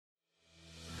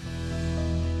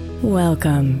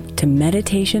Welcome to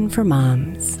Meditation for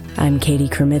Moms. I'm Katie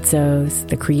Kremitzos,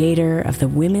 the creator of the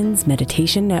Women's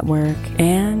Meditation Network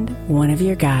and one of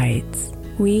your guides.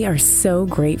 We are so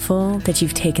grateful that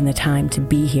you've taken the time to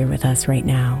be here with us right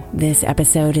now. This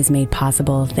episode is made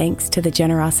possible thanks to the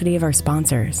generosity of our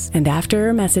sponsors. And after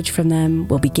a message from them,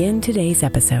 we'll begin today's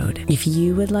episode. If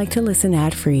you would like to listen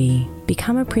ad-free,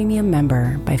 become a premium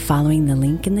member by following the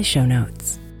link in the show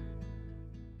notes.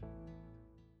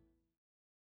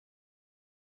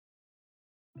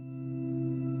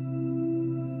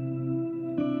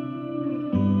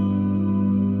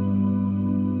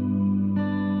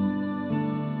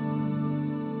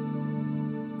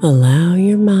 Allow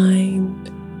your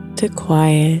mind to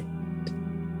quiet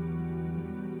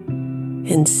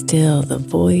and still the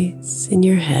voice in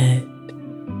your head.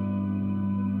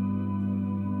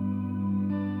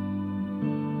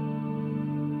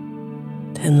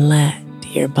 Then let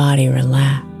your body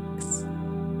relax.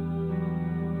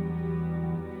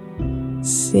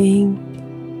 Sink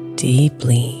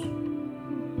deeply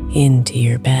into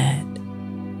your bed.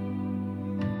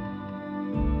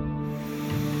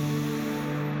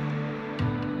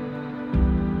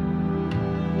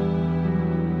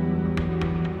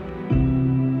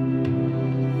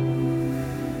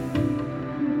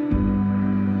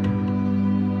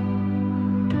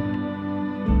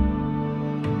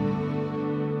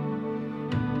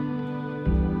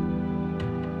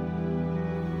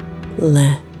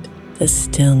 Let the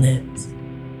stillness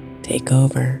take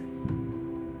over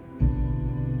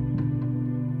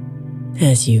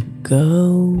as you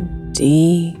go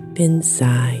deep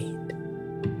inside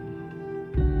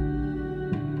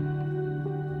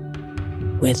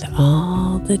with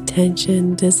all the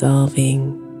tension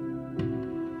dissolving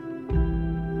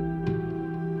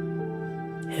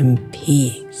and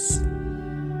peace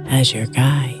as your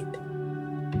guide.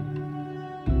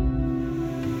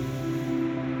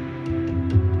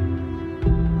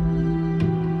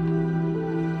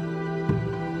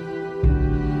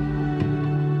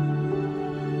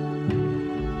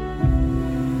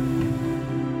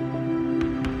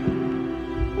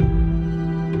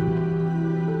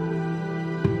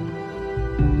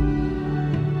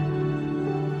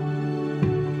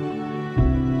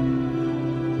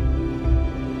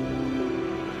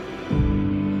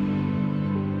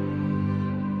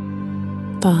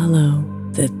 Follow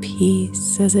the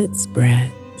peace as it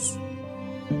spreads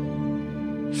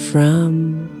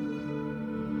from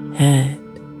head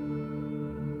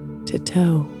to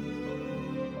toe.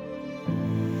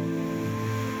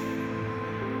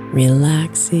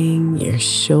 Relaxing your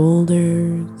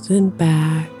shoulders and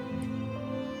back,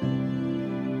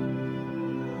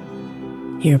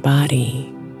 your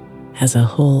body as a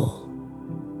whole.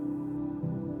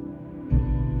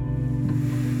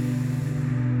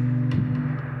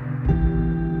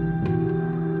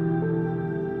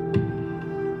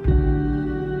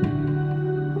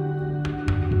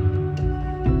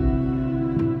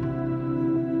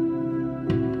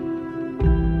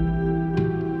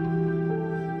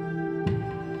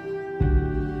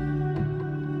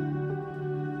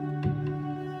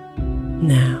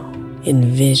 Now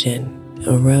envision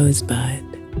a rosebud,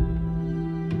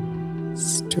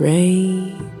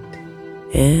 straight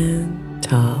and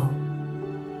tall.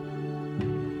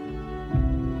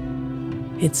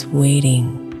 It's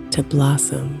waiting to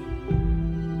blossom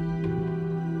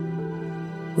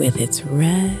with its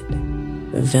red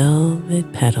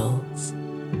velvet petals.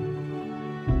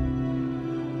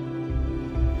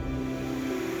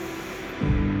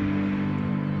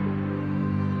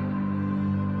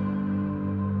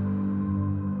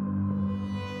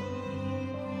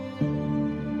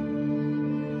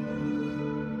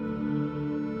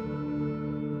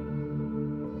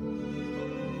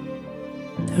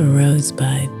 The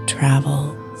rosebud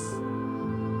travels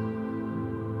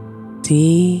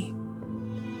deep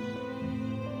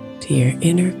to your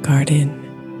inner garden.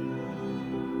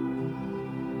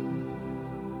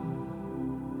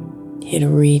 It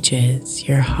reaches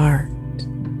your heart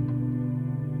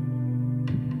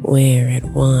where it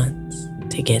wants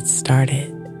to get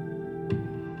started.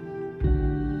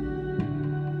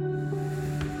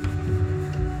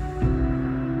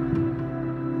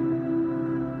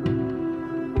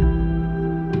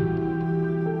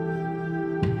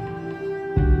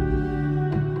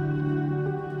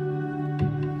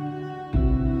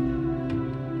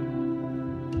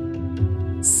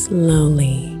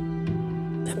 Slowly,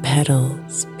 the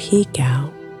petals peek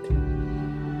out,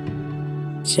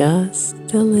 just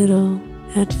a little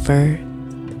at first,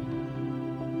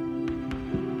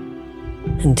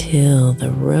 until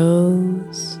the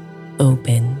rose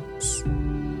opens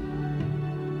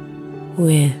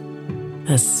with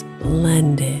a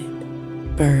splendid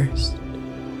burst.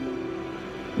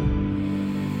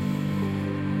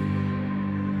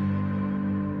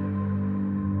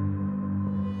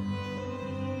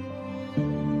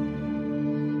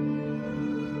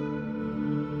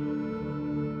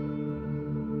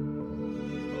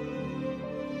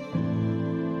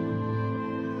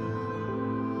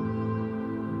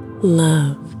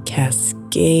 Love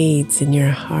cascades in your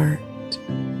heart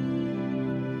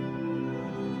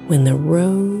when the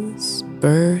rose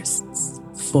bursts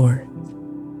forth.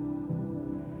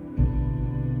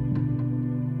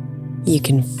 You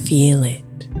can feel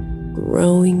it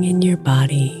growing in your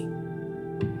body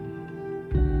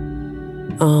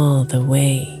all the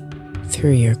way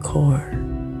through your core.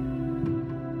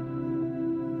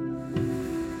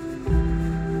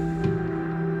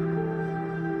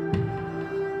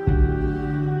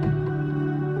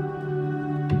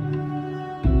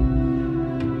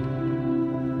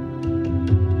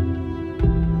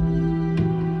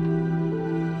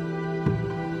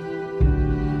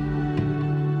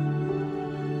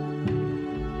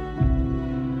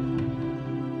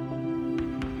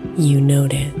 You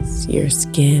notice your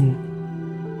skin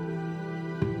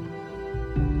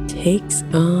takes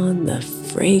on the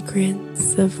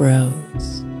fragrance of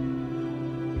rose.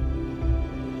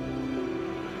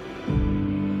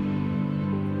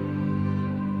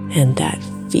 And that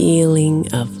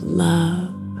feeling of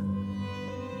love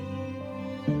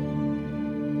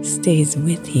stays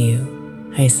with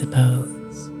you, I suppose.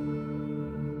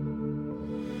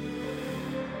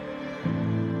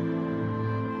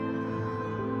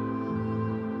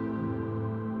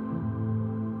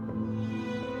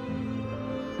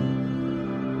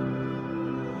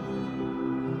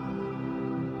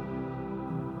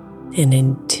 And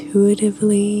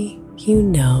intuitively, you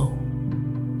know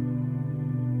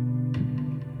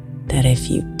that if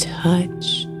you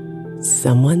touch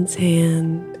someone's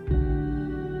hand,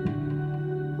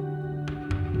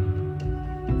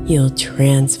 you'll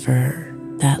transfer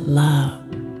that love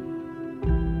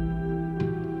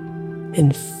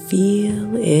and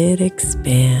feel it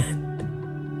expand.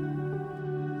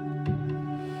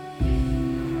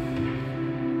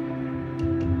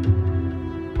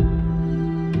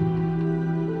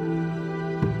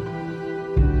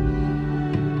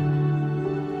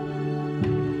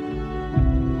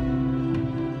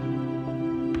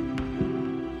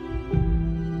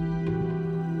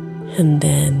 And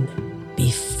then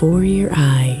before your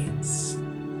eyes,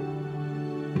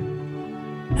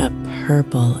 a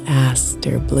purple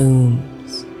aster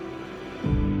blooms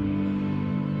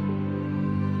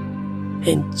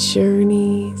and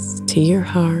journeys to your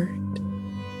heart,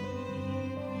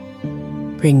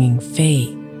 bringing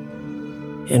faith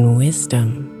and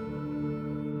wisdom.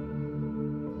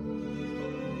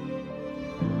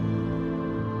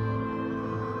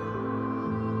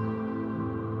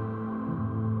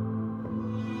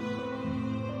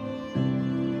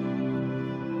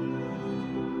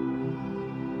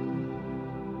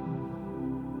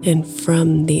 And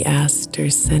from the aster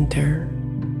center,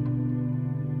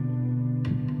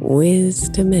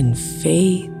 wisdom and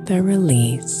faith are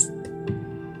released.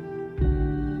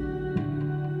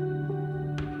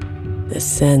 The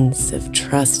sense of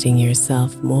trusting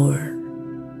yourself more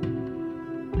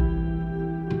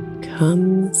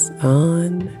comes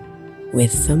on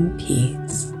with some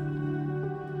peace.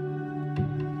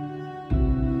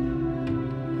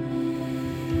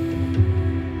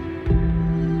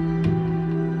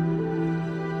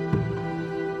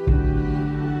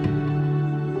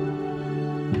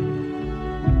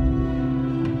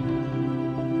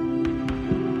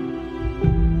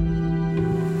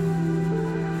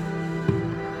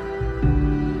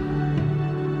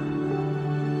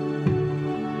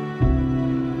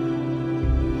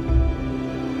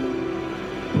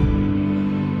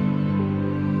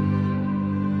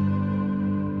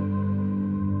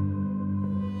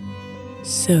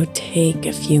 So take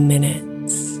a few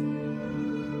minutes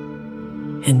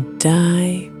and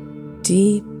dive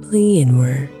deeply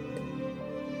inward.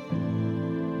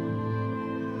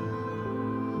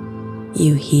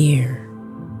 You hear,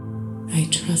 "I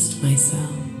trust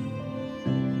myself,"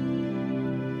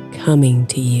 coming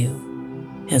to you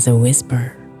as a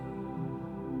whisper.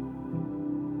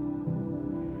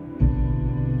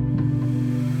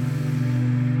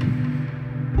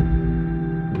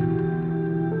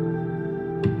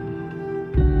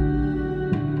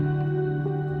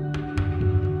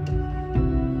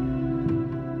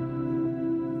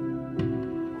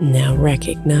 Now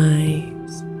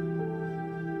recognize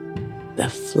the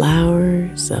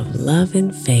flowers of love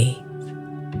and faith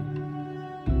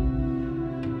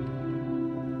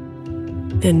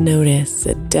and notice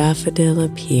a daffodil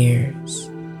appears,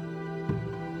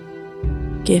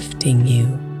 gifting you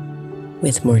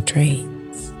with more traits.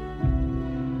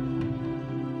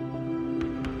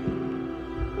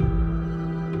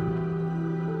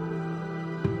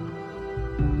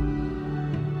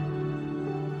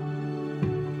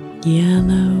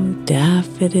 Yellow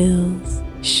daffodils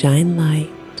shine light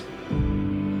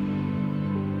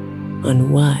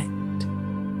on what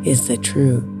is the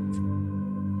truth.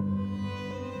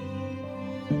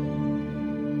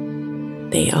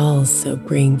 They also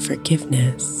bring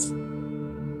forgiveness,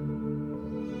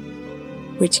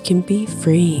 which can be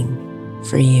freeing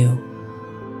for you.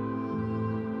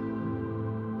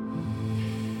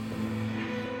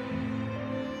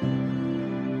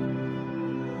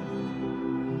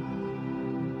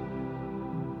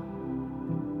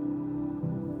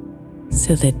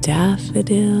 So the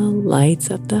daffodil lights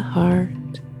up the heart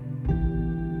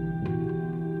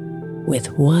with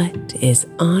what is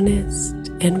honest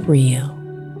and real,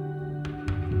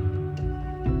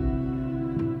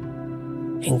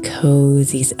 and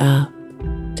cozies up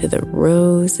to the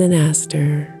rose and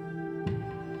aster,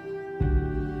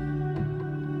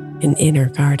 an inner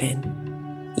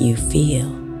garden you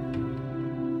feel.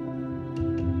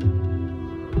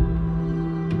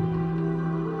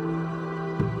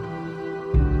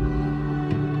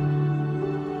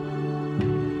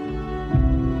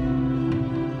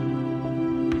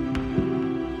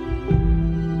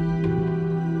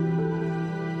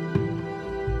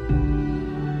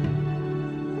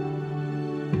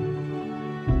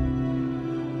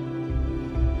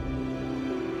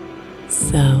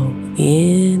 So,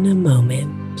 in a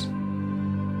moment,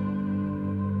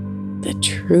 the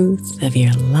truth of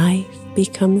your life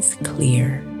becomes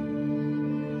clear.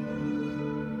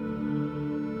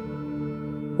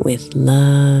 With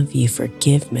love, you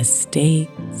forgive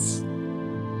mistakes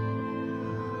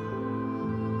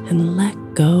and let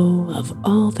go of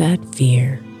all that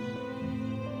fear.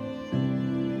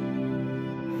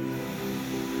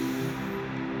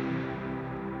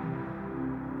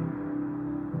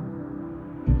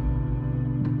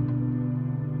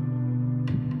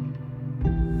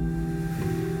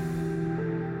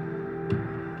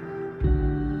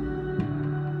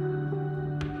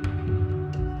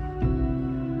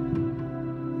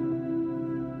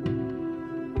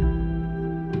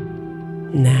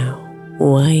 Now,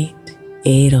 white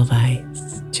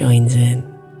Edelweiss joins in,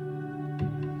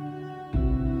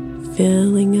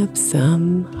 filling up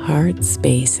some hard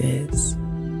spaces.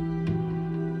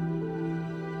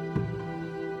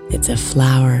 It's a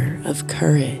flower of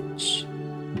courage,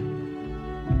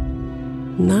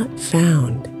 not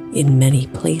found in many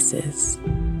places.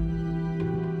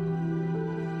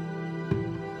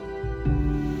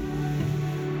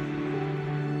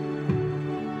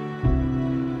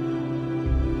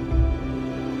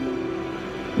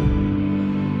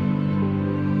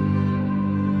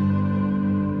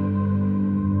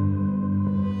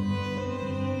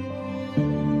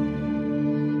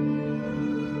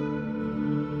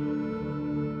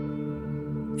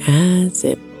 As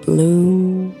it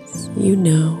blooms, you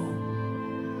know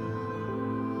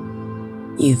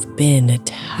you've been a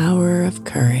tower of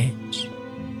courage,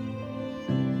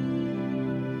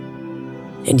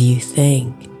 and you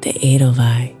thank the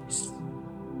Edelweiss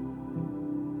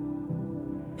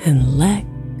and let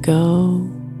go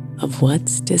of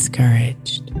what's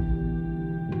discouraged.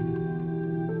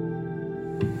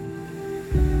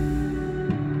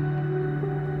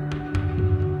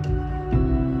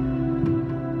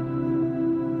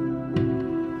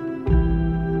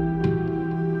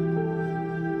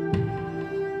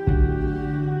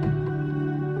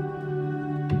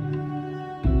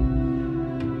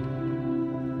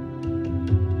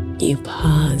 You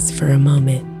pause for a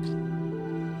moment,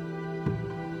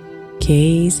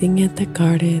 gazing at the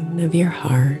garden of your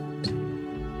heart,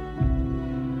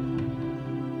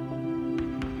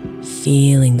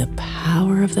 feeling the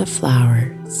power of the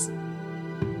flowers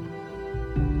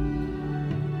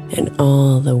and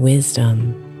all the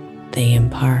wisdom they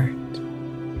impart.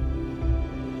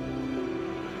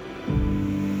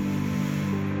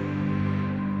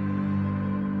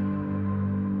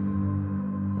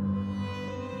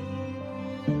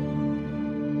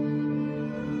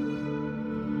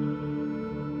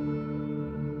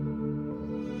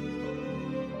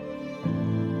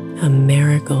 A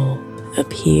marigold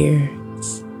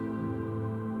appears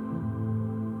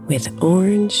with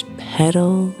orange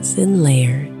petals in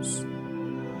layers,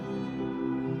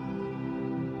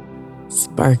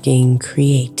 sparking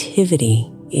creativity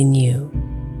in you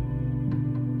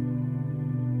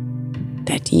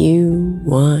that you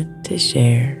want to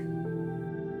share.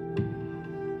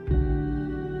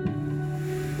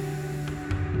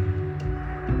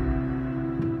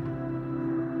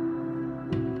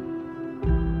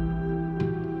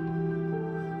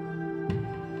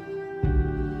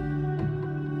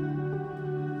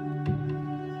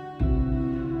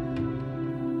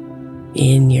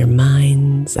 in your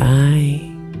mind's eye,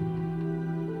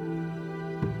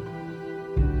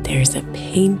 there's a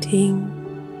painting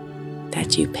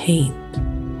that you paint.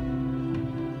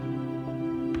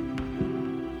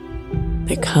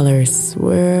 The colors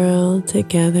swirl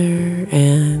together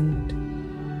and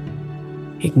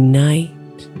ignite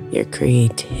your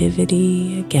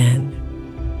creativity again.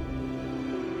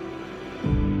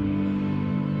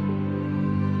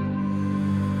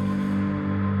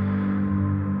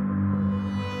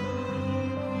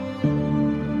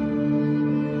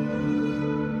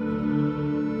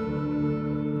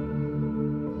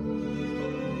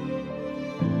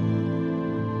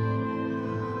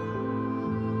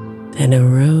 Then a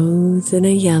rose and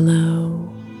a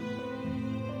yellow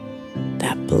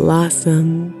that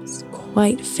blossoms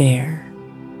quite fair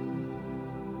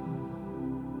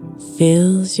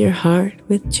fills your heart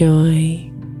with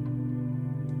joy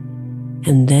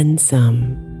and then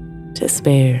some to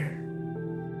spare.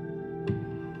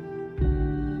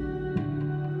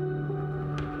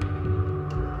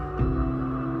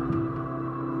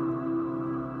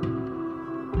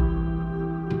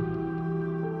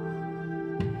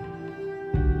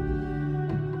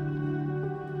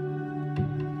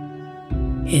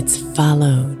 It's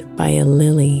followed by a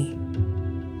lily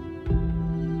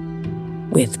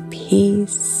with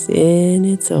peace in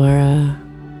its aura,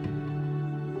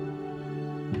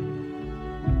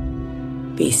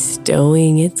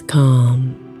 bestowing its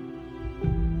calm,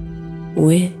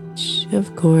 which,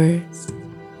 of course,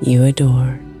 you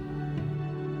adore.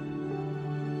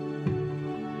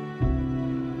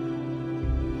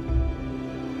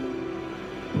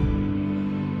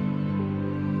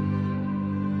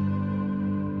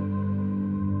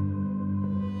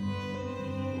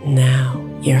 Now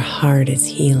your heart is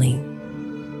healing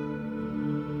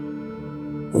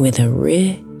with a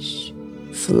rich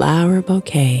flower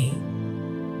bouquet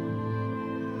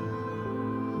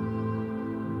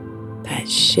that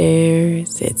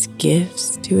shares its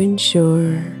gifts to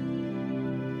ensure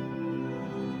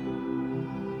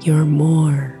you're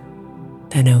more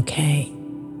than okay.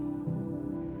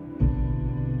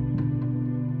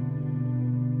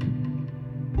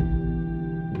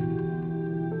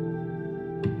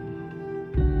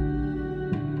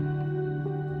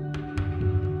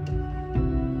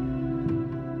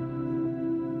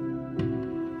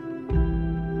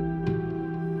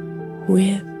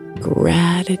 With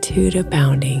gratitude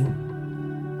abounding,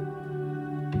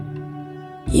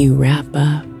 you wrap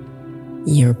up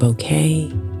your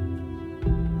bouquet.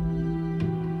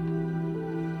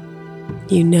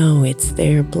 You know it's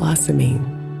there blossoming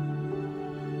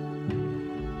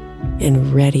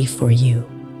and ready for you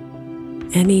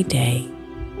any day.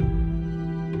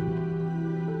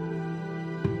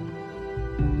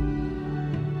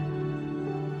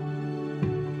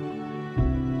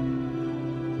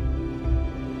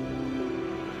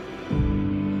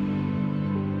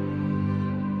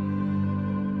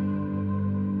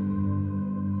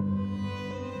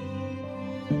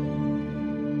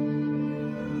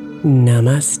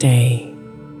 Namaste,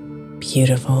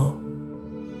 beautiful.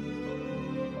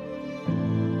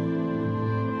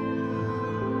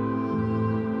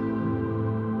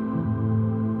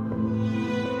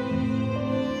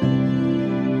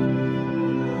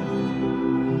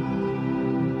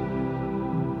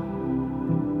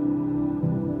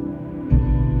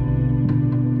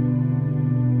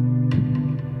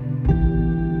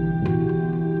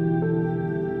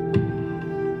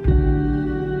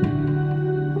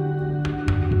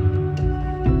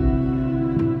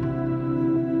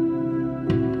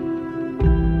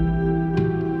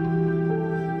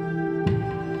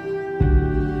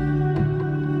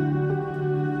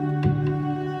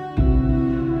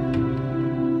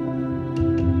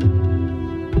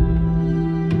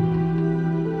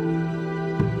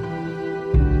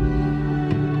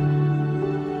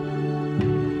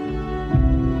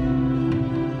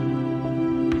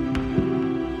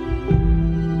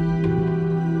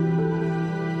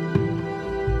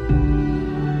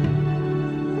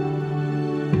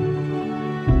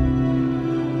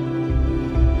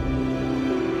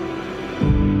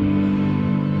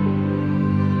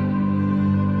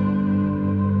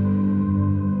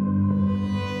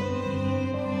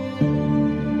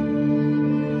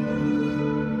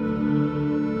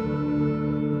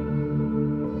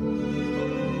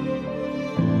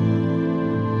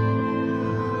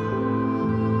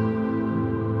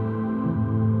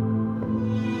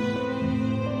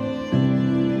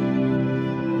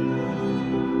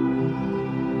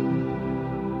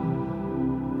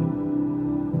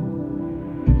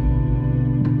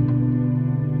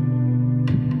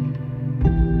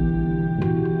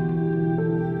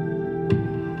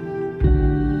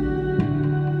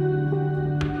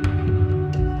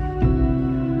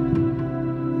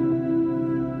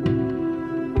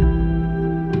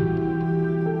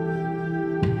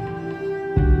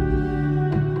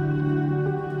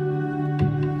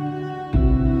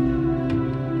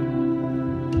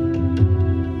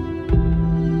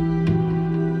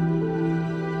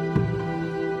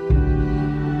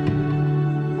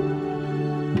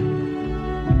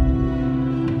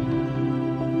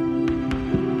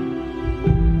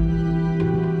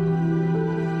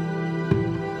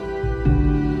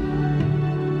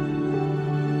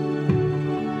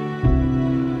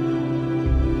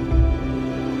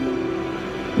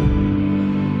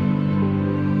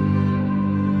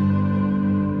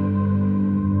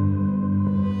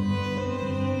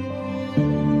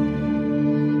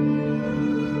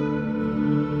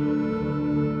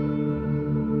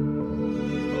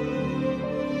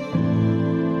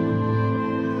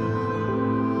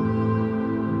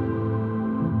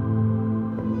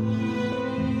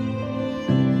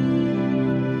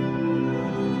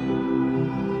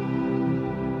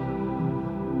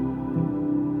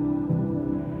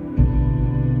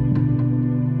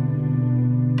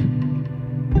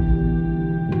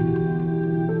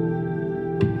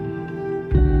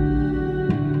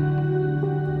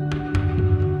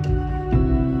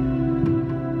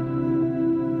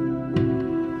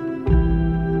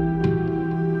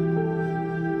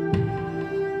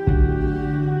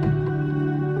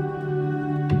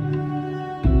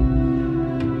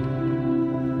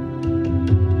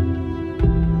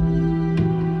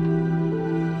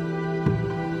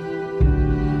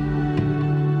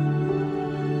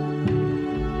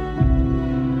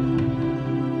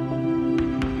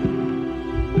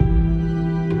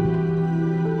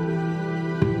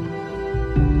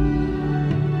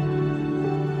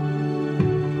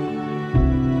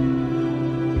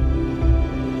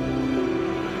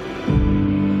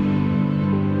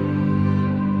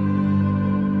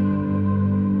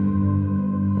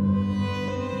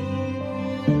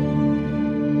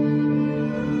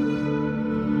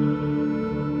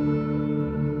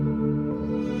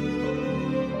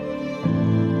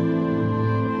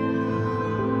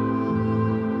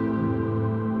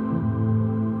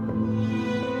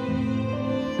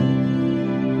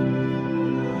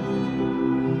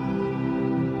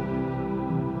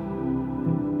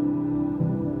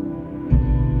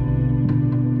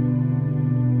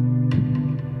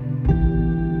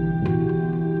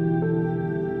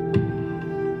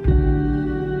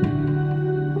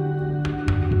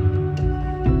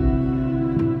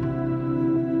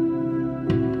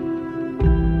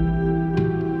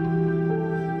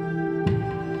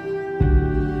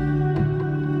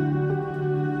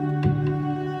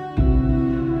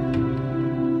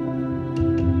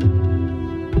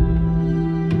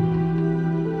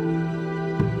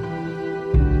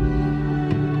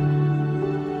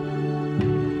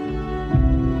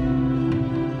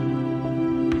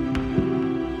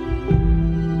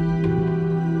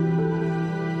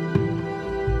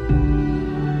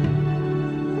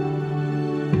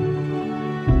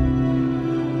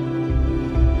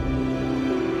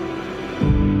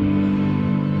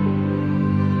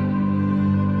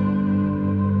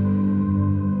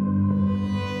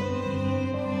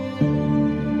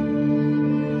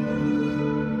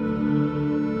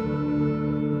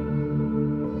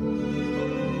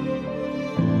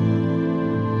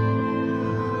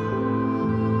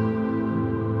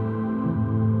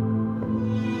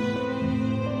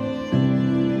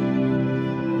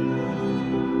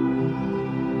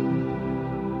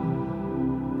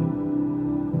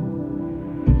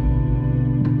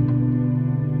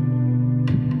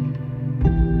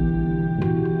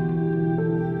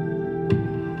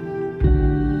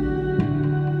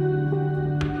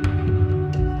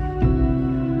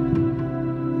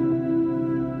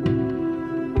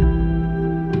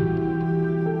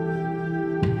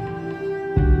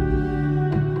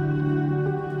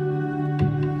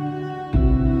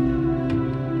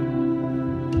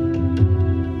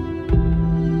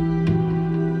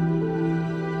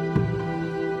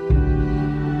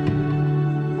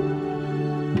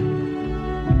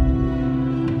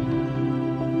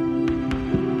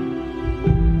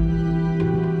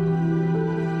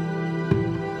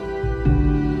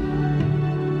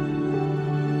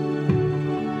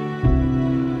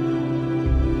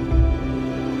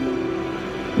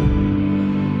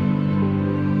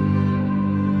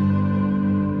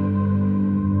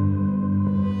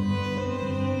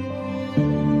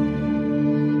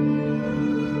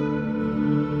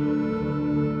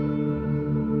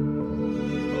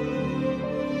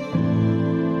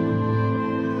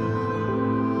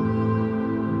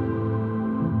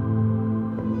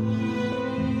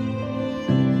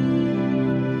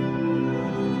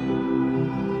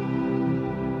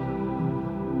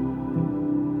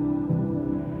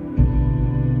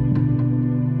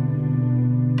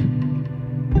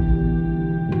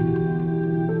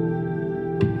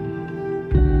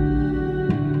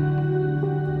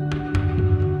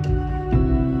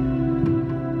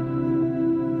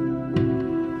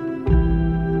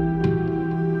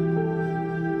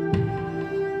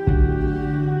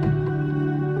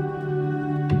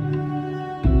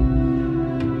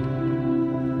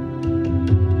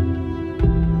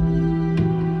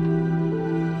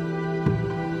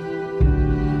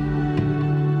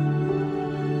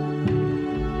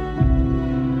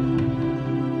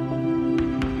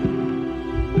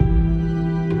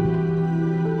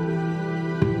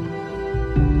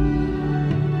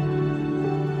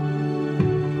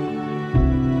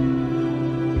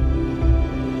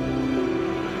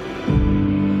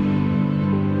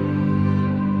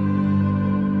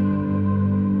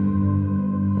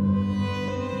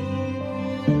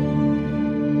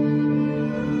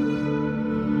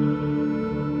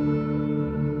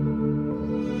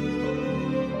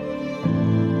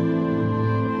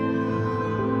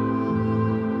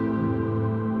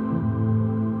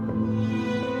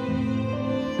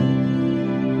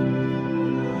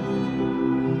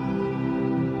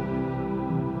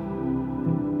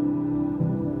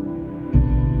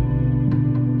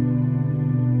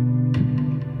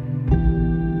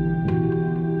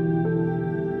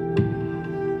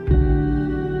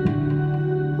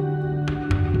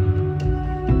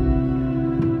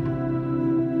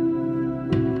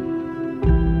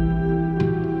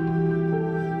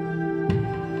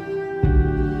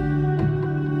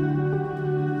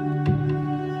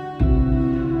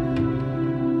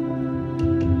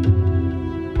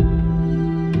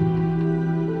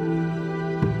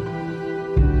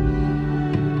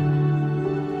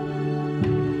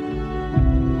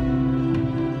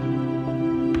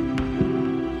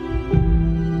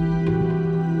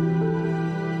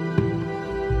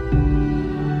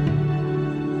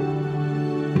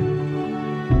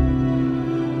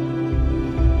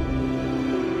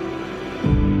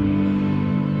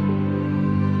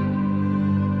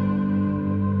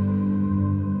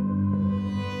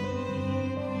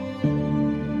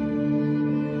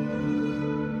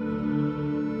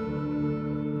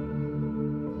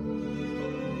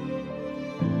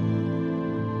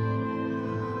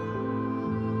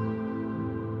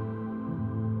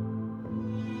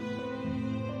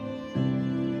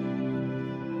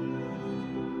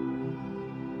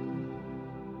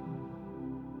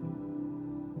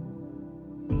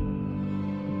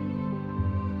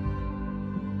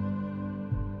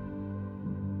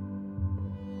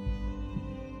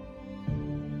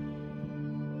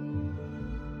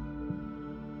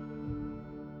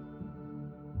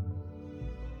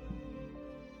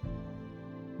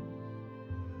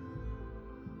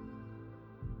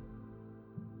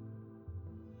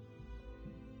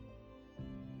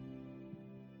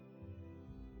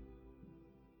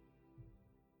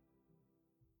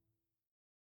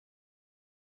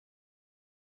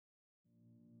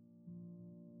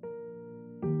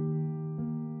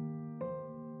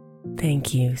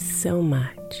 Thank you so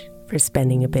much for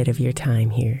spending a bit of your time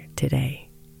here today.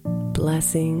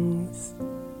 Blessings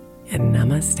and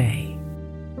namaste.